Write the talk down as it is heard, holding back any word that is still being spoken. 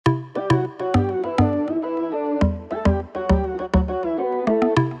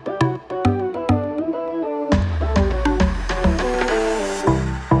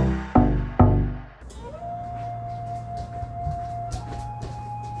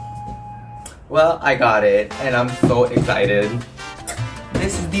Well, I got it and I'm so excited.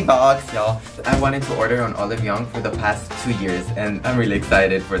 This is the box, y'all. I wanted to order on Olive Young for the past 2 years and I'm really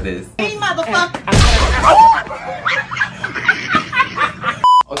excited for this. Hey, motherfucker!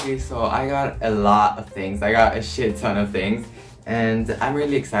 Okay, so I got a lot of things. I got a shit ton of things. And I'm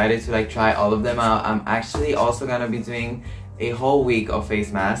really excited to like try all of them out. I'm actually also gonna be doing a whole week of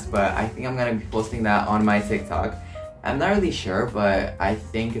face masks, but I think I'm gonna be posting that on my TikTok. I'm not really sure, but I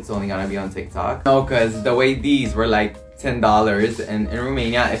think it's only gonna be on TikTok. No, cause the way these were like $10, and in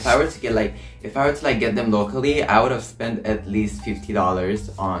Romania, if I were to get them locally, I would have spent at least $50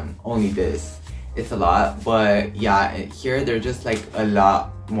 on only this. It's a lot, but yeah, here they're just like a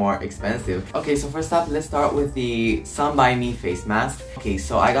lot more expensive. Okay, so first up, let's start with the Sunbii face mask. Okay,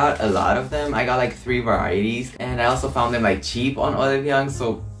 so I got a lot of them. I got like 3 varieties, and I also found them like cheap on Olive Young,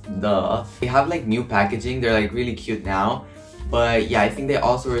 so duh. They have like new packaging. They're like really cute now. But yeah, I think they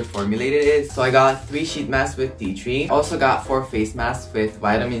also reformulated it. So I got 3 sheet masks with tea tree. Also got 4 face masks with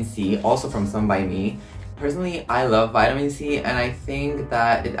vitamin C, also from Sunbii. Personally, I love vitamin C, and I think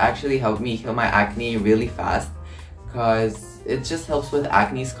that it actually helped me heal my acne really fast, because it just helps with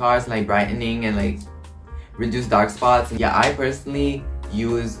acne scars, like brightening and like reduce dark spots. Yeah, I personally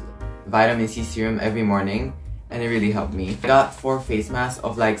use vitamin C serum every morning and it really helped me. I got 4 face masks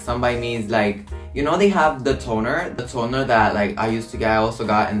of like Sunbii's, like, you know, they have the toner that like I used to get. I also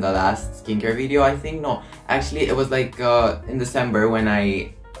got in the last skincare video, I think. No, actually it was like in December when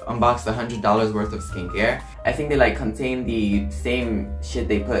I unboxed $100 worth of skincare. I think they like contain the same shit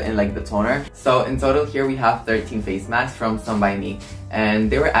they put in like the toner. So in total here we have 13 face masks from Sunbii, and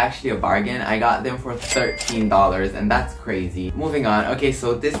they were actually a bargain. I got them for $13 and that's crazy. Moving on. Okay,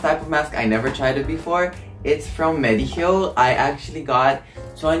 so this type of mask, I never tried it before. It's from Mediheal. I actually got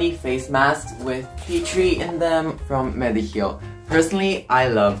 20 face masks with tea tree in them from Mediheal. Personally, I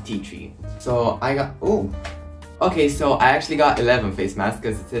love tea tree. So I got, okay, so I actually got 11 face masks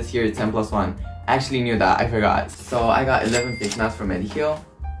because it says here 10 plus 1. I actually knew that, I forgot. So I got 11 face masks from Mediheal.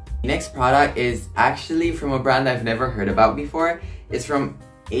 The next product is actually from a brand I've never heard about before. It's from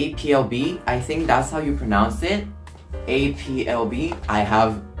APLB. I think that's how you pronounce it. APLB. I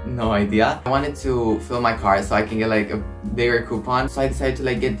have no idea. I wanted to fill my cart so I can get like a bigger coupon. So I decided to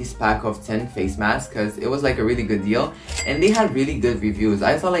like get this pack of 10 face masks because it was like a really good deal. And they had really good reviews.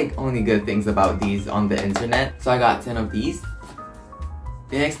 I saw like only good things about these on the internet. So I got 10 of these.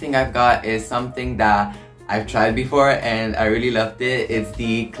 The next thing I've got is something that I've tried before and I really loved it. It's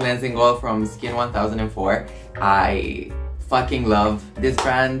the cleansing oil from Skin 1004. I fucking love this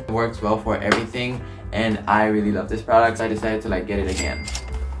brand. It works well for everything and I really love this product, so I decided to like get it again.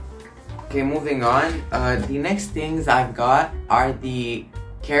 Okay, moving on. The next things I've got are the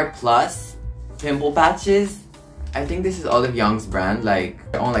Care Plus pimple patches. I think this is Olive Young's brand, like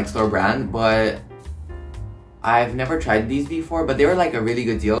their own like store brand, but I've never tried these before, but they were like a really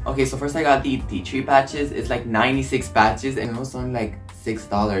good deal. Okay, so first I got the tea tree patches. It's like 96 patches and it was only like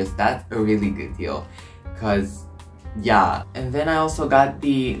 $6. That's a really good deal, cause yeah. And then I also got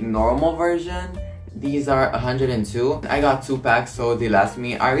the normal version. These are 102. I got 2 packs, so they last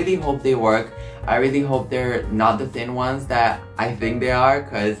me. I really hope they work. I really hope they're not the thin ones that I think they are,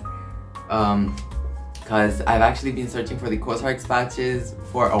 cause I've actually been searching for the COSRX patches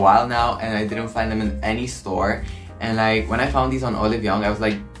for a while now and I didn't find them in any store. And like when I found these on Olive Young, I was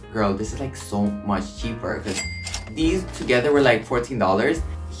like, girl, this is like so much cheaper, because these together were like $14.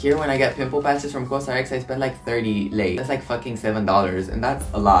 Here when I get pimple patches from COSRX, I spend like 30 lei. That's like fucking $7 and that's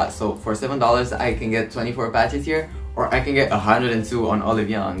a lot. So for $7 I can get 24 patches here, or I can get 102 on Olive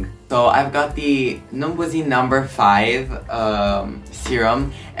Young. So I've got the Numbuzi number 5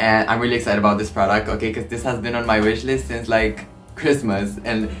 serum and I'm really excited about this product, okay, because this has been on my wish list since like Christmas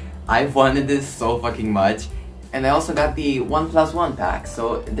and I've wanted this so fucking much. And I also got the 1+1 pack,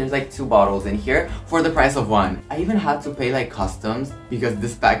 so there's like 2 bottles in here for the price of 1. I even had to pay like customs because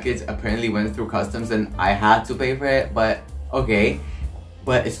this package apparently went through customs and I had to pay for it, but okay.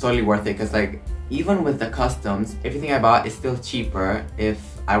 But it's totally worth it because like even with the customs, everything I bought is still cheaper if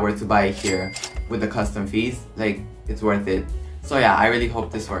I were to buy it here with the custom fees. Like, it's worth it. So yeah, I really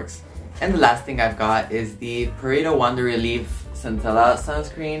hope this works. And the last thing I've got is the Pareto Wonder Relief Centella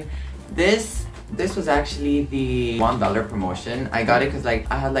sunscreen. This was actually the $1 promotion. I got it because like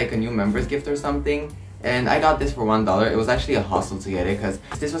I had like a new members gift or something, and I got this for $1. It was actually a hustle to get it because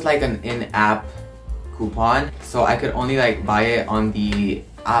this was like an in-app coupon, so I could only like buy it on the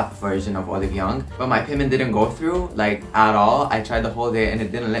app version of Olive Young, but my payment didn't go through like at all. I tried the whole day and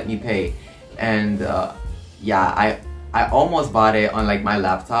it didn't let me pay, and yeah, I almost bought it on like my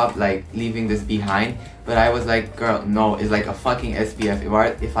laptop, like leaving this behind, but I was like, girl, no, it's like a fucking SPF.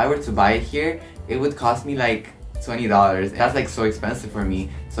 If I were to buy it here, it would cost me like $20. That's like so expensive for me.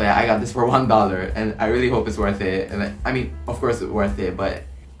 So yeah, I got this for $1 and I really hope it's worth it. And I mean, of course it's worth it, but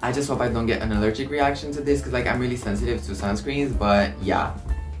I just hope I don't get an allergic reaction to this because like I'm really sensitive to sunscreens. But yeah,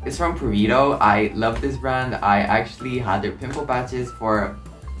 it's from kbeauty. I love this brand. I actually had their pimple patches for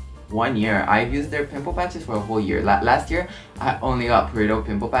 1 year. I've used their pimple patches for a whole year. Last year, I only got kbeauty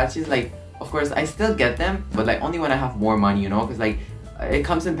pimple patches. Like, of course, I still get them, but like only when I have more money, you know? Because like, it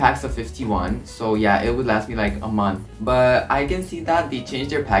comes in packs of 51. So yeah, it would last me like a month. But I can see that they changed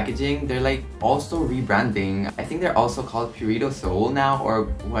their packaging. They're like also rebranding. I think they're also called kbeauty Soul now or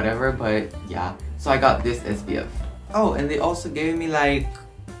whatever, but yeah. So I got this SPF. Oh, and they also gave me like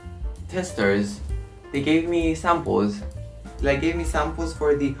testers. They gave me samples. Like gave me samples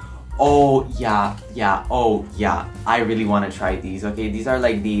for the oh yeah, I really want to try these. Okay, these are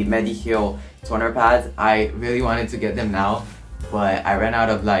like the Mediheal toner pads. I really wanted to get them now, but I ran out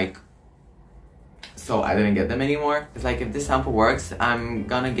of like, so I didn't get them anymore. It's like if this sample works, I'm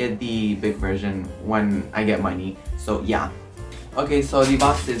gonna get the big version when I get money. So yeah. Okay, so the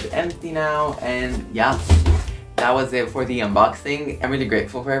box is empty now, and yeah, that was it for the unboxing. I'm really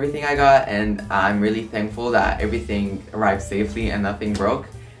grateful for everything I got, and I'm really thankful that everything arrived safely and nothing broke.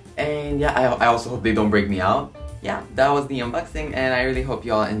 And yeah, I also hope they don't break me out. Yeah, that was the unboxing, and I really hope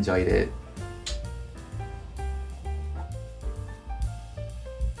y'all enjoyed it.